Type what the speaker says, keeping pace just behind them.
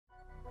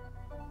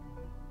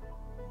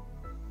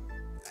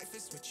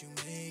just what you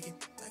make it.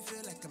 I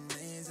feel like a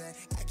man's at.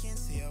 I can't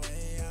see a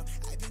way out.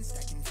 I've been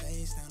stacking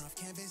face down off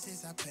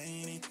canvases I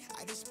painted.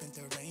 I just spent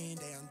the rain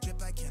day on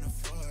drip I can't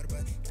afford,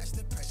 but that's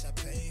the price I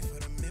pay for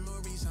the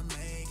memories I'm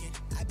making.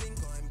 I've been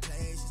going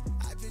places,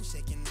 I've been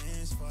shaking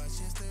hands for a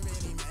chance to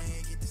really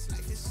make it. This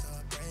life is so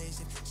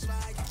abrasive, so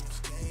I get no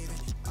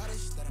scathing. All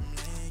this that I'm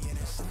laying,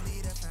 it's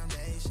only the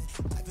foundation.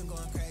 I've been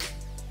going crazy,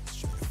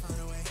 just trying to find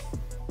a way.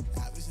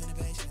 I was in the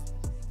basement,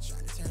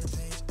 trying to turn the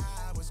page.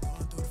 I was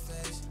going through the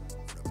phase,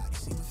 nobody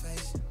see my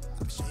face.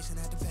 I was chasing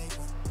at the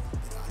paper,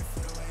 did all the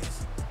for the ways,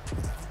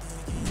 did everything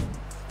again,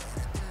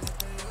 and I've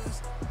been looking loose.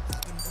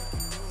 I've been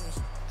breaking rules,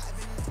 I've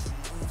been making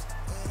moves,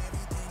 but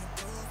everything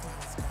improved.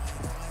 Now it's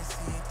going how I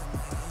see it through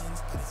my lens,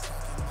 but it's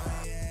stuck in my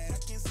head. I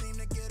can't seem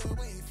to get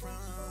away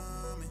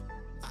from it.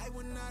 I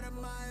went out of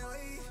my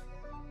way.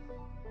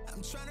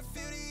 I'm trying to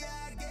feel the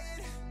eye again.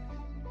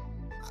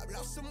 I've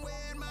lost somewhere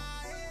in my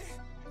head.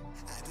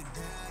 I've been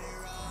out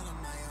here all on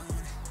my own,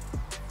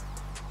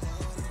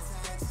 holding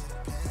tight to the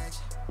page.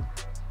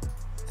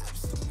 I'm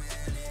somewhere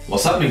in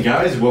What's happening,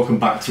 guys? Welcome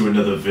back to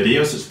another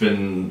video. So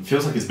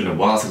feels like it's been a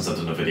while since I've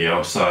done a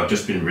video, so I've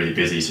just been really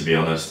busy, to be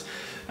honest.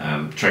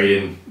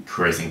 Trading,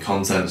 creating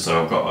content,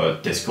 so I've got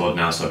a Discord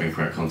now, so I've been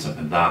creating content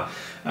with that.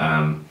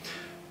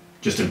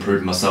 Just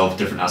improving myself,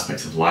 different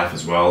aspects of life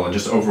as well, and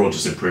just overall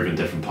just improving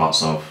different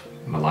parts of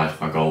my life,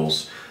 my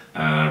goals.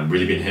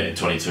 Really been hitting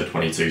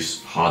 22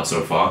 hard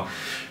so far.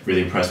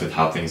 Really impressed with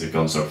how things have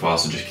gone so far,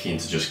 so just keen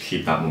to just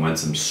keep that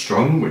momentum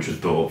strong, which was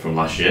built up from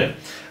last year,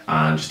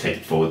 and just take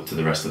it forward to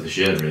the rest of this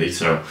year, really.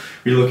 So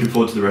really looking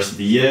forward to the rest of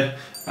the year.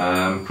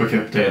 Quick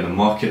update on the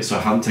market. So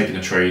I haven't taken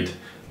a trade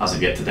as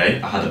of yet today.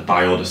 I had a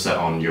buy order set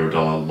on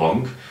Eurodollar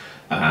long.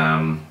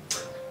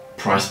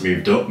 Price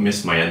moved up,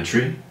 missed my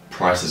entry.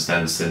 Price has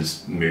then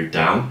since moved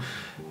down,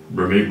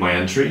 removed my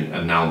entry,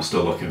 and now I'm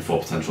still looking for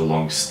potential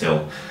longs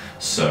still.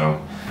 So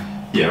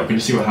yeah, we're going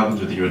to see what happens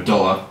with the euro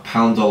dollar.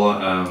 Pound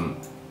dollar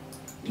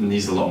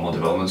needs a lot more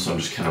development, so I'm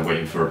just kind of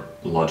waiting for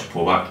a larger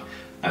pullback.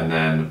 And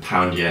then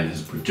pound yen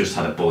we've just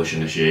had a bullish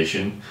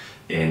initiation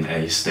in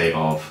a state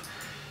of,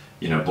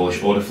 you know,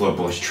 bullish order flow,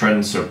 bullish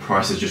trend. So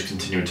price is just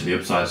continuing to the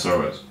upside.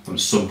 So at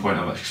some point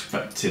I'm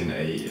expecting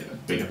a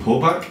bigger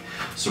pullback.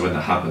 So when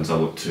that happens, I'll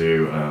look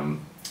to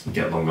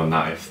get long on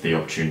that if the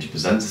opportunity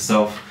presents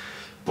itself.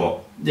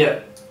 But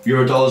yeah,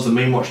 euro dollar is the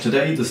main watch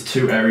today. There's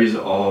two areas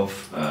of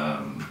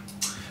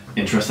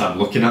interest that I'm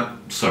looking at.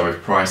 So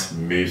if price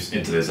moves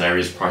into those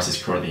areas, price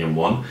is currently in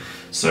one.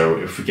 So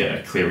if we get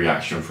a clear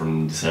reaction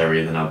from this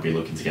area, then I'll be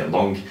looking to get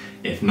long.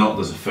 If not,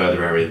 there's a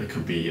further area that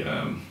could be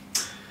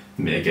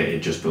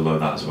mitigated just below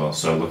that as well.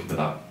 So looking for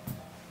that.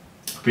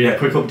 But yeah,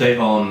 quick update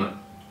on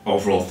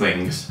overall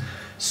things.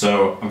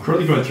 So I'm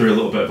currently going through a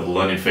little bit of a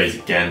learning phase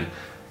again.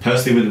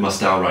 Personally, with my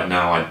style right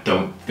now, I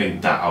don't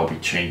think that I'll be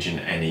changing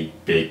any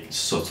big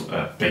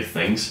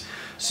things.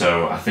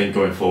 So I think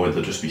going forward,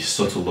 there'll just be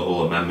subtle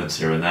little amendments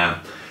here and there.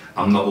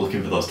 I'm not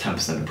looking for those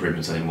 10%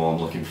 improvements anymore.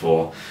 I'm looking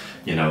for,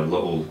 you know,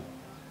 little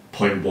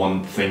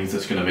 0.1 things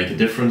that's going to make a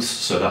difference.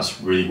 So that's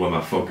really where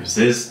my focus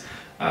is.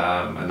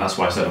 And that's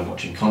why I said I'm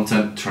watching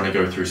content, trying to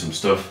go through some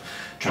stuff,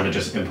 trying to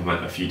just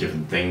implement a few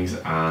different things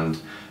and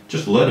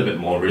just learn a bit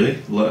more, really.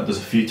 There's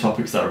a few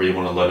topics that I really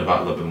want to learn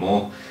about a little bit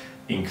more,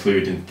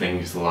 including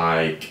things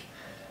like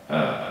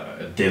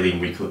daily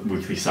and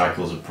weekly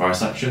cycles of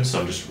price action. So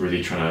I'm just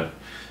really trying to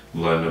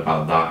learn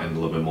about that in a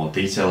little bit more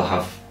detail.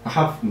 I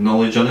have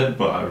knowledge on it,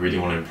 but I really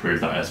want to improve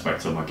that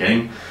aspect of my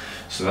game.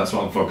 So that's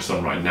what I'm focused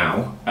on right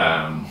now.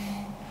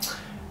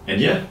 And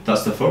yeah,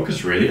 that's the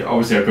focus really.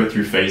 Obviously I go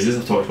through phases.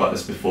 I've talked about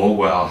this before,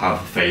 where I'll have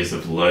a phase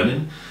of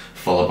learning,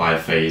 followed by a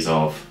phase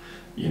of,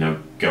 you know,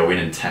 going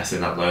and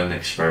testing that learning,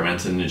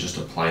 experimenting and just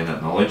applying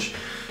that knowledge.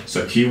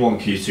 So Q1,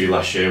 Q2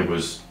 last year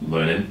was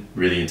learning,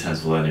 really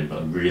intense learning,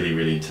 but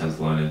really intense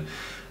learning.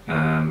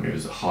 It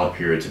was a hard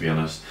period, to be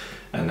honest.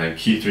 And then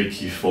Q3,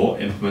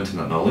 Q4, implementing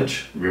that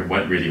knowledge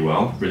went really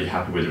well. Really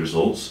happy with the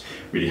results.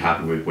 Really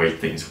happy with where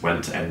things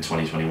went to end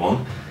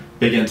 2021.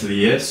 Big end to the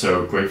year,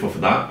 so grateful for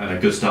that, and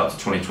a good start to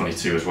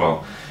 2022 as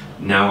well.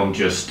 Now I'm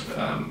just,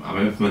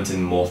 I'm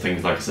implementing more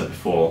things, like I said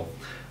before,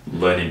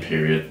 learning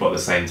period, but at the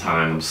same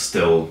time I'm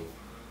still,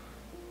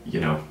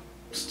 you know,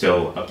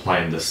 still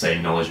applying the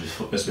same knowledge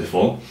as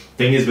before.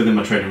 Thing is, within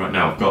my trading right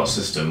now, I've got a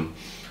system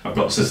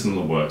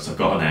that works, I've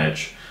got an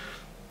edge.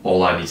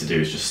 All I need to do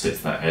is just stick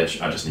to that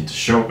edge. I just need to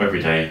show up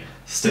every day,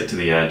 stick to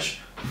the edge,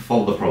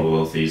 follow the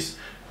probabilities.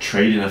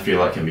 Trading, I feel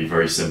like, can be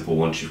very simple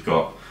once you've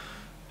got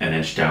an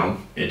edge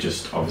down. It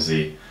just,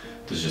 obviously,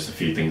 there's just a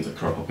few things that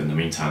crop up in the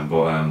meantime,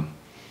 but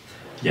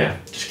yeah,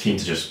 just keen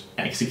to just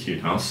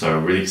execute now. So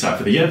really excited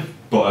for the year.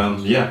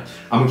 But yeah,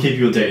 I'm gonna keep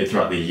you updated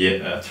throughout the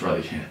year,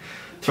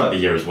 throughout the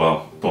year as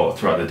well, but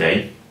throughout the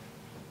day.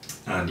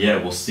 And yeah,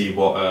 we'll see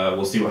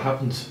what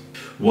happens.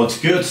 What's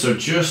good? So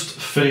just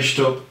finished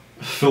up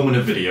filming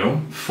a video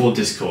for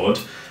Discord,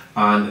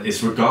 and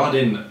it's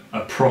regarding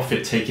a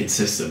profit taking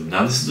system.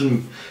 Now this is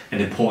an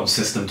important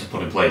system to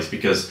put in place,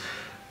 because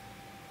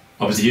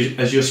obviously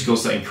as your skill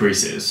set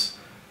increases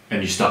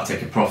and you start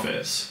taking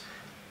profits,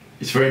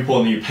 it's very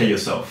important that you pay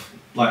yourself.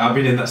 like I've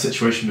been in that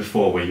situation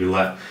before where you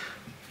let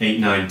 8,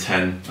 9,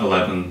 10,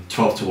 11,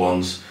 12 to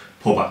 1s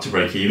pull back to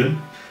break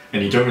even,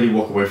 and you don't really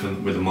walk away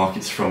with the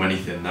markets from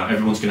anything. Now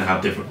everyone's going to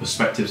have different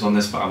perspectives on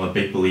this, but I'm a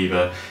big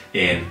believer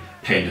in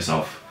paying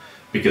yourself,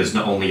 because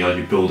not only are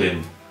you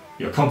building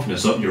your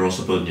confidence up, you're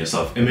also building your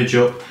self-image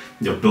up,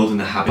 you're building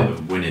the habit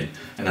of winning,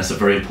 and that's a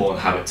very important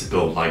habit to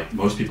build. Like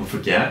most people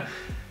forget,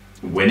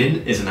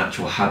 winning is an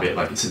actual habit.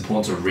 Like it's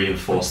important to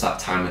reinforce that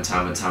time and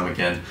time and time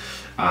again,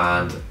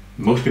 and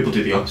most people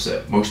do the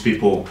opposite. Most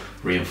people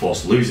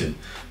reinforce losing.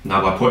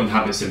 Now by putting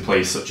habits in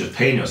place such as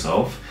paying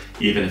yourself,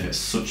 even if it's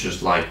such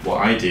as like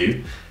what I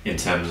do in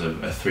terms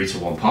of a 3 to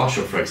 1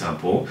 partial, for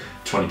example,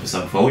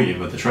 20%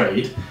 volume of the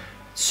trade,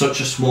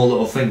 such a small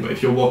little thing, but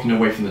if you're walking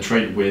away from the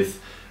trade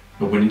with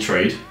a winning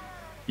trade,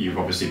 you've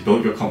obviously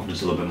built your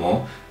confidence a little bit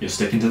more, you're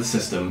sticking to the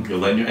system, you're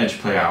letting your edge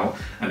play out,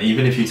 and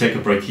even if you take a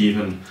break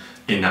even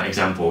in that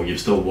example, you've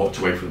still walked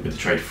away with the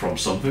trade from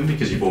something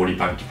because you've already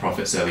banked your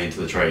profits early into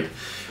the trade.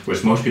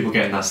 Whereas most people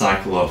get in that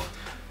cycle of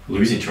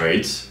losing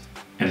trades,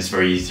 and it's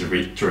very easy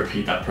to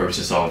repeat that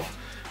process of,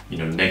 you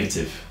know,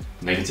 negative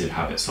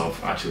habits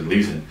of actually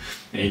losing.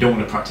 And you don't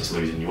want to practice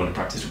losing, you want to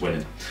practice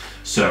winning.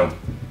 So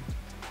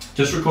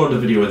just recorded a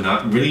video in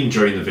that, really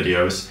enjoying the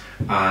videos,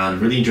 and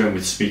really enjoying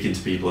with speaking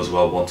to people as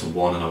well,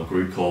 one-to-one and our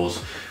group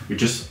calls. We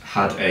just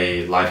had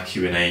a live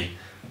Q&A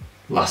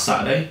last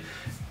Saturday.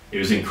 It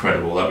was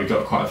incredible. Like we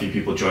got quite a few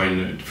people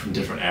joining from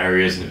different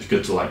areas, and it was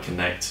good to like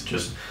connect,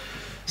 just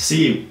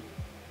see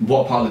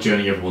what part of the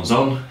journey everyone's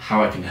on,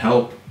 how I can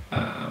help,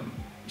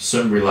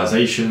 certain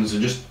realizations,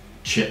 and just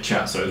chit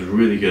chat. So it was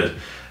really good.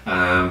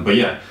 But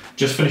yeah,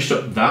 just finished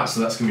up that, so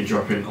that's gonna be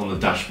dropping on the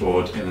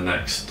dashboard in the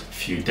next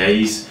few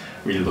days.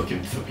 Really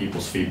looking for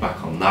people's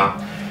feedback on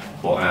that.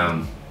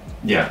 But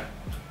yeah,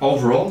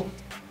 overall,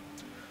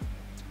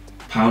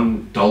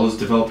 pound dollar's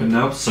developing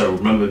now. So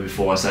remember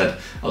before I said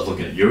I was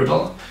looking at euro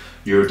dollar.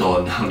 Euro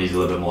dollar now needs a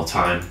little bit more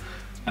time.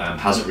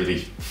 Hasn't really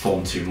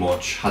formed too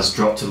much, has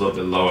dropped a little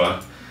bit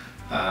lower,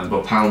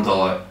 but pound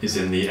dollar is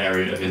in the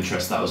area of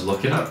interest that I was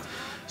looking at.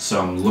 So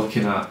I'm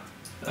looking at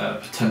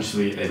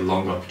potentially a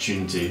long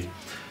opportunity,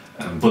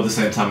 but at the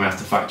same time I have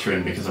to factor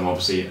in, because I'm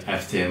obviously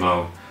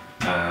FTMO,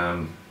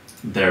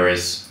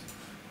 there's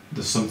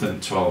something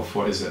 12,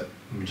 what is it?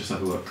 Let me just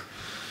have a look.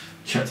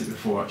 Checked it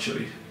before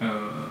actually.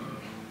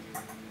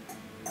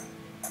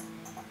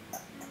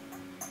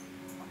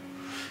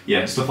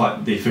 Yeah, stuff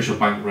like the official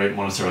bank rate,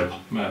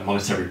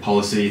 monetary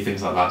policy,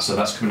 things like that. So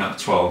that's coming out at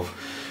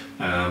 12,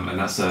 and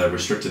that's a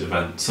restricted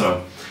event.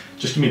 So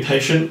just give me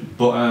patient,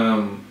 but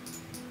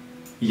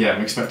yeah,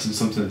 I'm expecting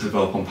something to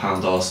develop on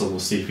pound dollar. So we'll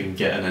see if we can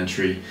get an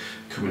entry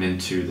coming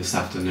into this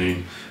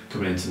afternoon,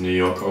 coming into New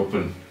York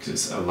Open, because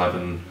it's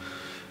 11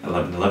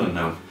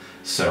 now.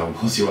 So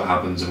we'll see what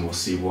happens, and we'll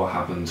see what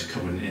happens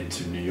coming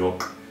into New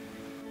York.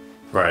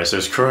 Right, so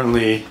it's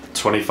currently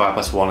 1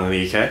 in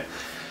the UK.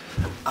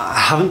 I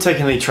haven't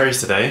taken any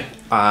trades today,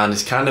 and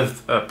it's kind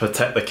of a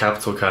protect the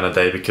capital kind of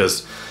day,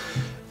 because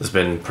there's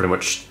been pretty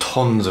much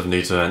tons of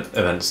news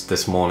events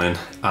this morning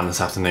and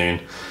this afternoon,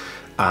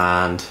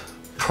 and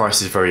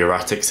price is very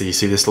erratic. So you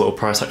see this little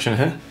price action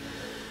here?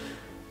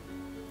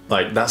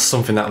 Like that's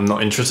something that I'm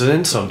not interested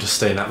in, so I'm just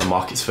staying out of the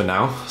markets for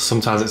now.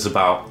 Sometimes it's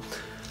about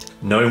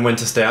knowing when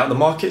to stay out of the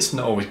markets,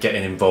 not always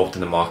getting involved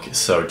in the markets.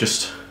 So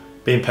just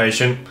being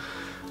patient,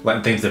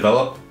 letting things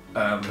develop.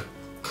 The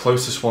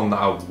closest one that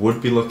I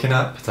would be looking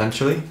at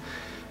potentially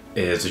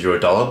is euro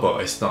dollar,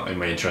 but it's not in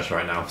my interest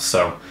right now.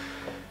 So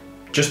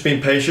just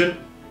being patient,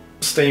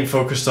 staying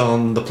focused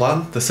on the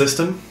plan, the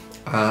system,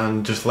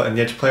 and just letting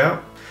the edge play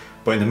out.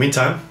 But in the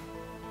meantime,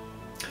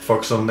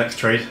 focus on the next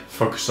trade,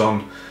 focus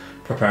on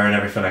preparing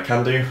everything I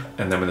can do,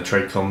 and then when the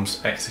trade comes,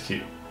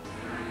 execute.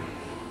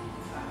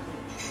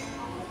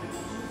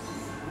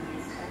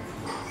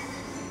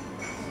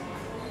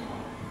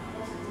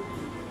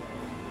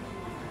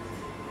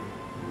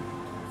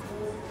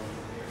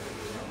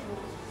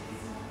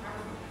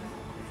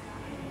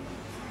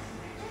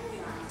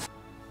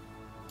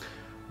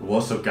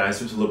 What's up guys,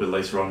 so it's a little bit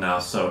later on now,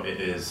 so it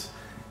is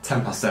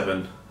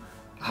 7:10.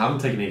 I haven't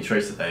taken any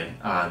trades today,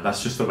 and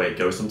that's just the way it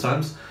goes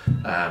sometimes.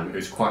 It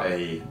was quite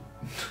a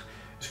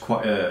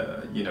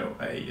you know,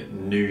 a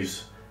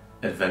news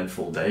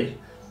eventful day.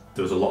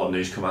 There was a lot of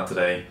news come out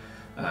today.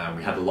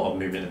 We had a lot of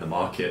movement in the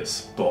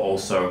markets, but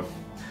also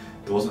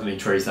there wasn't any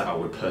trades that I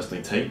would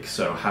personally take,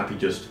 so happy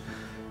just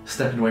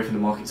stepping away from the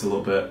markets a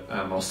little bit.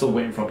 I was still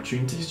waiting for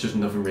opportunities, just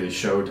nothing really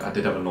showed. I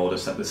did have an order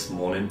set this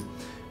morning,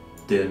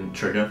 didn't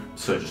trigger,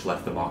 so just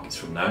left the markets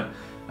from there.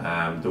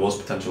 There was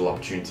potential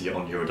opportunity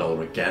on euro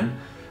dollar again,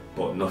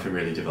 but nothing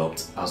really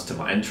developed as to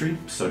my entry,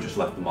 so just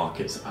left the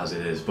markets as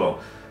it is. But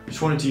I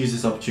just wanted to use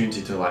this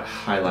opportunity to like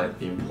highlight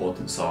the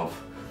importance of,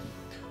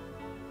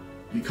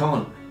 you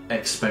can't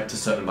expect a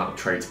certain amount of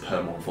trades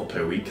per month or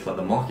per week. Like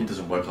the market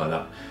doesn't work like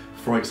that.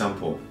 For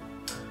example,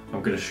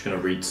 I'm just gonna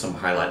read some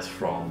highlights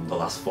from the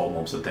last 4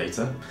 months of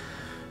data.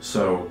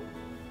 So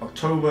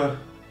October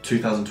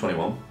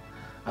 2021,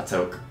 I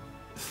took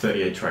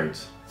 38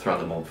 trades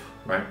throughout the month,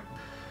 right?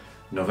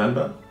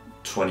 November,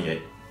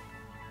 28.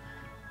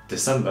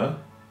 December,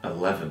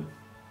 11.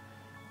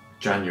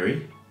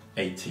 January,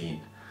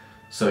 18.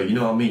 So you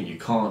know what I mean? You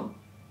can't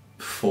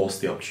force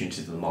the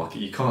opportunities in the market.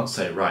 You can't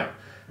say, right,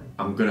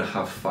 I'm going to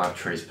have 5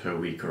 trades per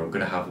week, or I'm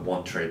going to have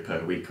 1 trade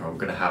per week, or I'm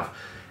going to have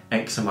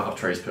X amount of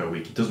trades per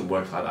week. It doesn't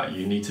work like that.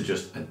 You need to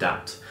just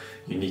adapt.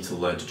 You need to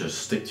learn to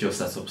just stick to your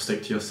setup,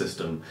 stick to your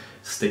system,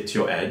 stick to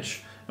your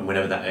edge, and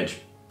whenever that edge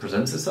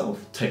presents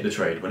itself, take the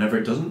trade. Whenever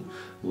it doesn't,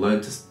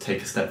 learn to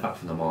take a step back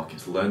from the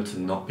markets, learn to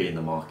not be in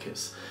the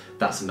markets.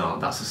 That's an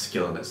art, that's a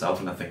skill in itself,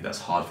 and I think that's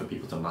hard for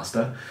people to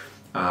master.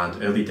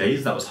 And early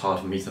days, that was hard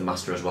for me to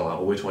master as well. I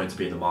always wanted to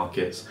be in the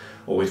markets,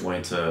 always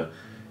wanted to,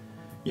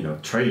 you know,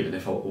 trade, and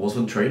if I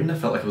wasn't trading, I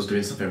felt like I was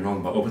doing something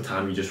wrong. But over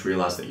time, you just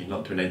realize that you're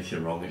not doing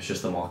anything wrong. It's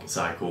just the market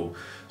cycle.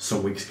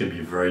 Some weeks can be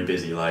very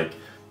busy, like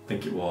I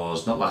think it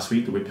was not last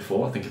week, the week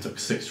before. I think I took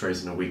 6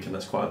 trades in a week, and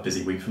that's quite a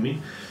busy week for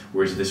me.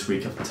 Whereas this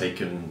week I've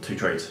taken 2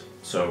 trades,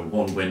 so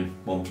 1 win,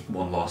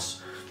 one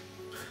loss.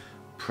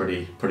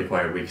 Pretty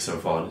quiet week so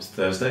far. And it's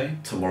Thursday.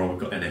 Tomorrow we've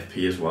got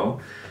NFP as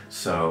well,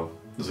 so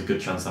there's a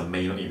good chance I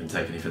may not even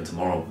take anything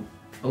tomorrow,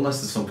 unless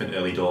there's something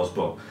early doors.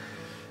 But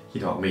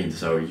you know what I mean.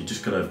 So you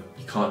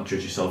can't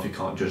judge yourself. You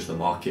can't judge the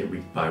market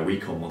week by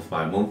week or month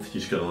by month.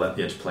 You just gotta let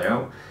the edge play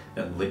out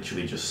and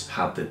literally just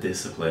have the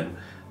discipline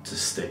to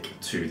stick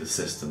to the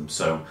system.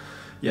 So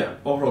yeah,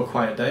 overall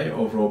quiet day,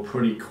 overall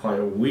pretty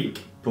quiet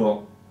week,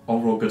 but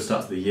overall good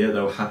start to the year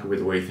though. Happy with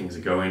the way things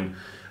are going.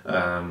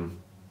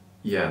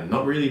 Yeah,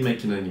 not really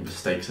making any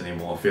mistakes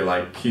anymore. I feel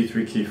like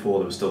Q3, Q4 there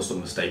were still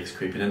some mistakes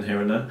creeping in here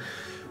and there,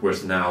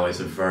 whereas now it's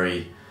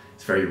very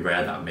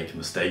rare that I make a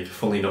mistake.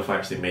 Funnily enough, I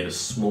actually made a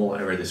small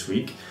error this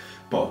week,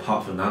 but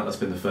apart from that, that's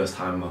been the first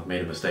time I've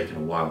made a mistake in a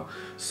while.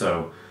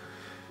 So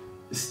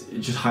it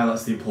just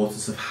highlights the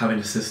importance of having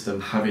a system,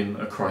 having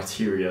a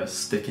criteria,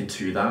 sticking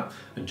to that,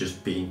 and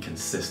just being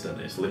consistent.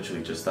 It's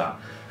literally just that.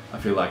 I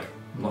feel like,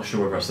 I'm not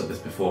sure whether I've said this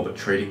before, but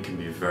trading can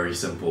be very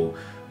simple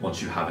once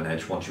you have an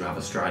edge, once you have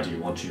a strategy,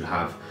 once you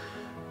have,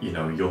 you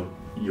know,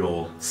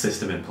 your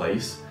system in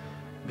place.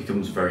 It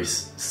becomes very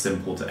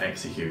simple to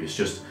execute. It's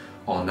just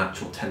our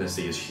natural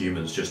tendency as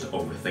humans just to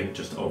overthink,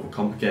 just to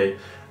overcomplicate,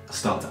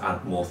 start to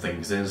add more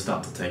things in,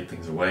 start to take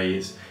things away.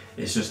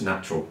 It's just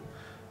natural.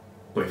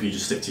 But if you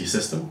just stick to your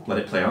system, let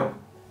it play out,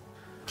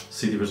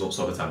 see the results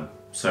over time.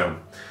 So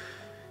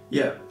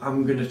yeah,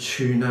 I'm gonna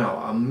tune out.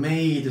 I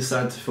may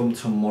decide to film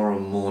tomorrow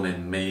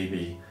morning,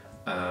 maybe,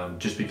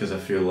 just because I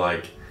feel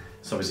like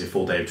it's obviously a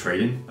full day of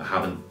trading. I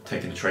haven't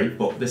taken a trade,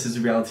 but this is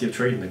the reality of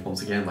trading. Like,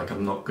 once again, like,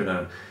 I'm not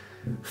gonna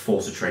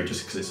force a trade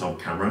just because it's on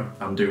camera.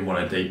 I'm doing what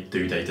I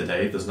do day to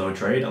day. If there's no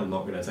trade, I'm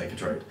not gonna take a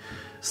trade.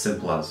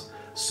 Simple as.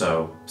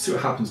 So see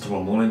what happens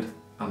tomorrow morning.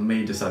 I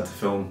may decide to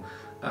film,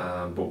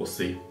 but we'll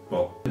see.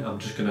 Well, I'm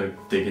just gonna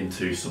dig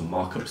into some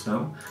markups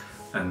now,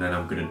 and then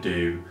I'm gonna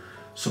do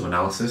some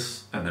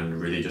analysis, and then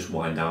really just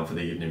wind down for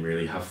the evening,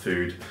 really have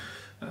food,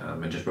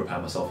 and just prepare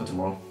myself for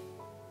tomorrow.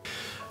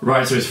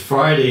 Right, so it's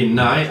Friday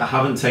night. I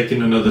haven't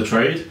taken another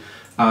trade,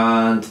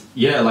 and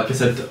yeah, like I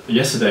said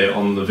yesterday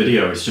on the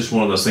video, it's just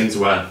one of those things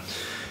where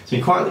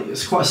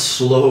it's quite a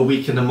slower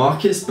week in the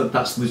markets, but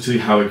that's literally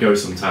how it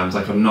goes sometimes.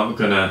 Like, I'm not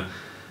gonna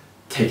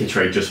take a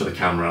trade just for the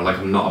camera. Like,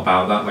 I'm not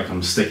about that. Like,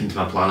 I'm sticking to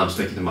my plan, I'm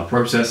sticking to my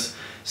process,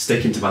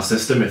 sticking to my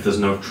system. If there's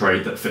no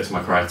trade that fits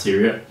my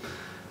criteria,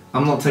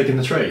 I'm not taking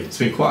the trade. It's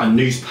been quite a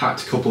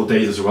news-packed couple of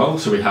days as well.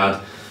 So we had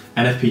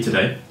NFP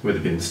today, with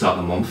it being the start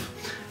of the month,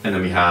 and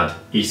then we had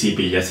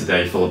ECB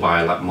yesterday, followed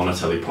by like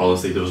monetary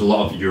policy. There was a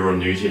lot of Euro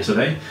news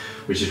yesterday,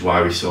 which is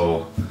why we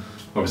saw,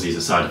 obviously as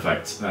a side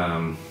effect,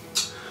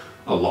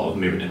 a lot of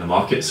movement in the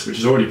markets, which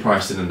is already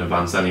priced in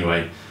advance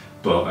anyway.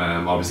 But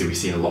obviously we've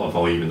seen a lot of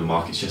volume in the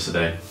markets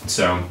yesterday.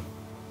 So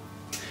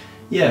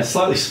yeah,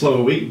 slightly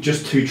slower week,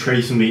 just 2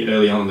 trades for me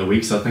early on in the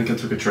week. So I think I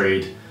took a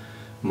trade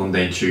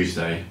Monday and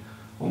Tuesday,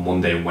 or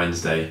Monday and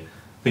Wednesday.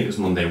 I think it was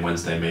Monday and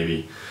Wednesday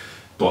maybe.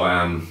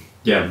 But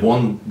yeah,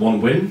 one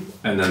win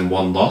and then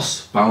 1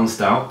 loss,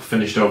 balanced out,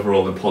 finished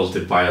overall in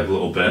positive by a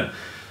little bit.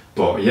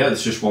 But yeah,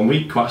 it's just 1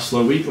 week, quite a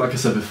slow week, like I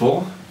said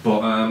before.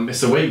 But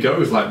it's the way it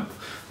goes. Like,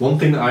 one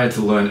thing that I had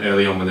to learn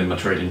early on within my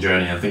trading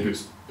journey, I think it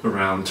was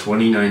around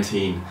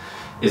 2019,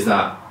 is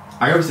that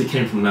I obviously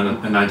came from a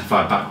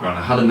 9-to-5 background.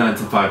 I had a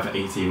 9-to-5 for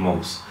 18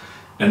 months,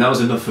 and that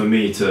was enough for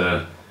me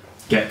to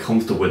get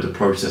comfortable with the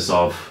process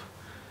of,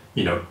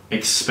 you know,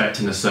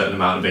 expecting a certain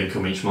amount of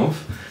income each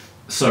month.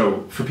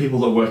 So for people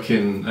that work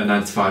in a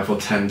 9-to-5 for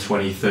 10,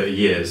 20, 30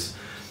 years,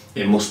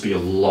 it must be a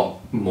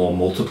lot more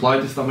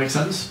multiplied, if that makes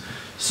sense.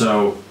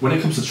 So when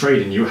it comes to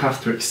trading, you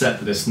have to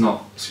accept that it's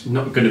not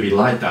going to be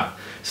like that.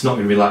 It's not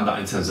going to be like that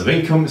in terms of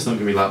income. It's not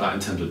going to be like that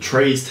in terms of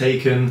trades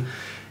taken.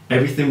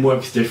 Everything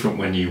works different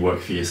when you work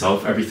for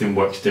yourself. Everything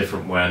works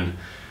different when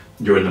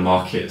you're in the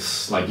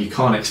markets. Like, you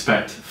can't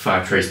expect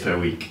 5 trades per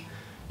week.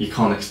 You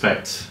can't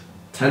expect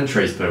 10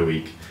 trades per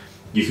week.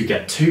 You could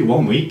get 2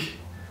 one week,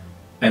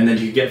 and then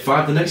you could get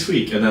 5 the next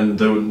week, and then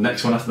the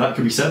next one after that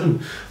could be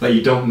 7. Like,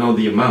 you don't know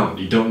the amount,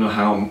 you don't know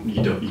how,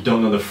 you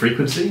don't know the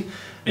frequency,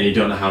 and you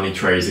don't know how many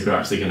trades are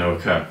actually going to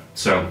occur.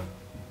 So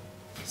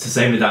It's the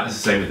same with that, it's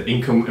the same with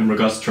income in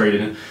regards to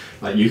trading.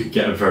 Like you could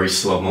get a very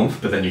slow month,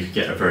 but then you could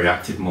get a very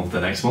active month the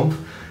next month,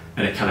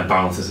 and it kind of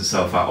balances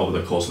itself out over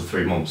the course of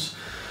 3 months.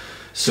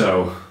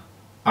 So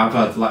I've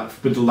had,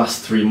 like with the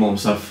last 3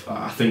 months,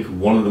 I think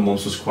one of the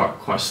months was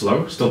quite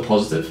slow, still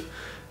positive,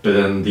 but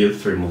then the other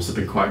 3 months have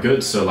been quite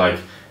good. So like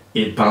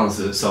it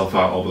balances itself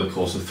out over the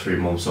course of 3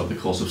 months, over the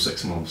course of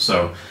 6 months.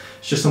 So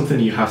it's just something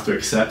you have to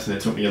accept, and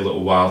it took me a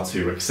little while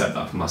to accept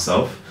that for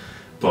myself,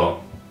 but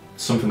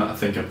something that I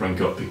think I bring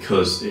up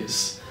because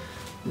it's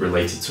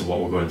related to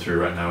what we're going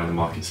through right now in the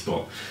markets.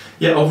 But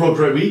yeah, overall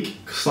great week,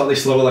 slightly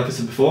slower like I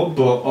said before,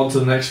 but on to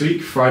the next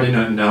week. Friday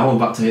night now, I'm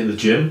about to hit the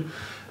gym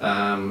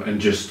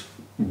and just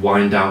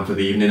wind down for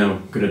the evening.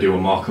 I'm going to do a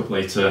markup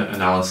later,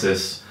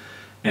 analysis,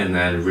 and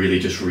then really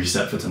just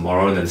reset for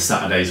tomorrow. And then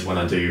Saturdays when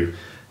I do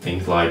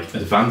things like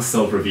advanced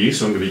self-review,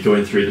 so I'm going to be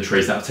going through the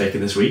trades that I've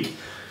taken this week,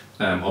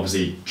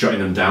 obviously jotting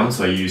them down.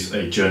 So I use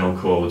a journal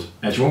called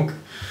Edgewonk.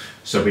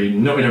 So I'll be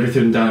noting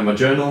everything down in my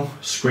journal,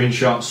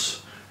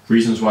 screenshots,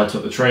 reasons why I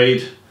took the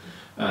trade,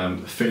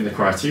 fitting the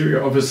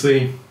criteria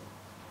obviously,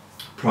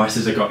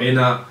 prices I got in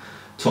at,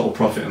 total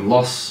profit and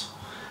loss,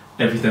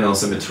 everything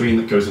else in between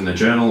that goes in the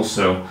journal.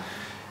 So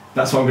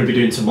that's what I'm going to be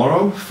doing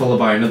tomorrow, followed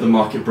by another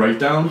market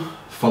breakdown,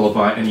 followed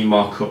by any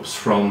markups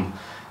from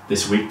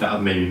this week that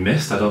I've maybe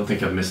missed. I don't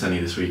think I've missed any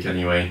this week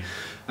anyway,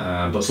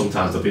 but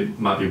sometimes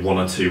might be 1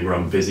 or 2 where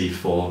I'm busy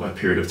for a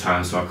period of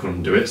time so I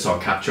couldn't do it, so I'll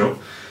catch up.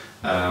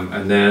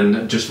 And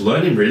then just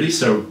learning really.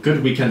 So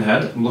good weekend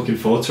ahead, I'm looking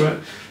forward to it,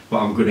 but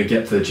I'm going to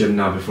get to the gym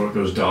now before it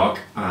goes dark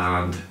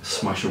and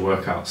smash a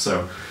workout.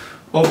 So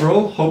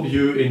overall, hope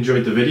you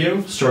enjoyed the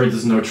video. Sorry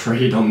there's no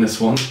trade on this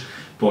one,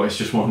 but it's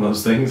just one of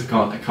those things,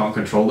 I can't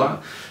control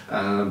that.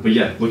 But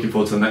yeah, looking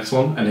forward to the next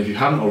one. And if you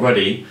haven't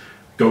already,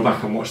 go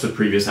back and watch the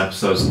previous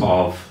episodes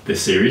of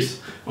this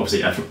series,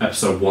 obviously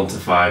episode 1 to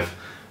 5,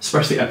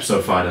 especially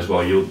episode 5 as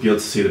well. You'll be able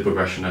to see the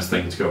progression as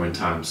things go in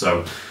time.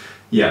 So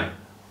yeah,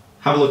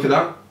 have a look at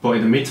that. But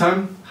in the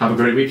meantime, have a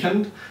great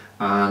weekend,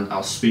 and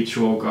I'll speak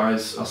to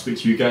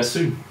you guys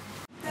soon.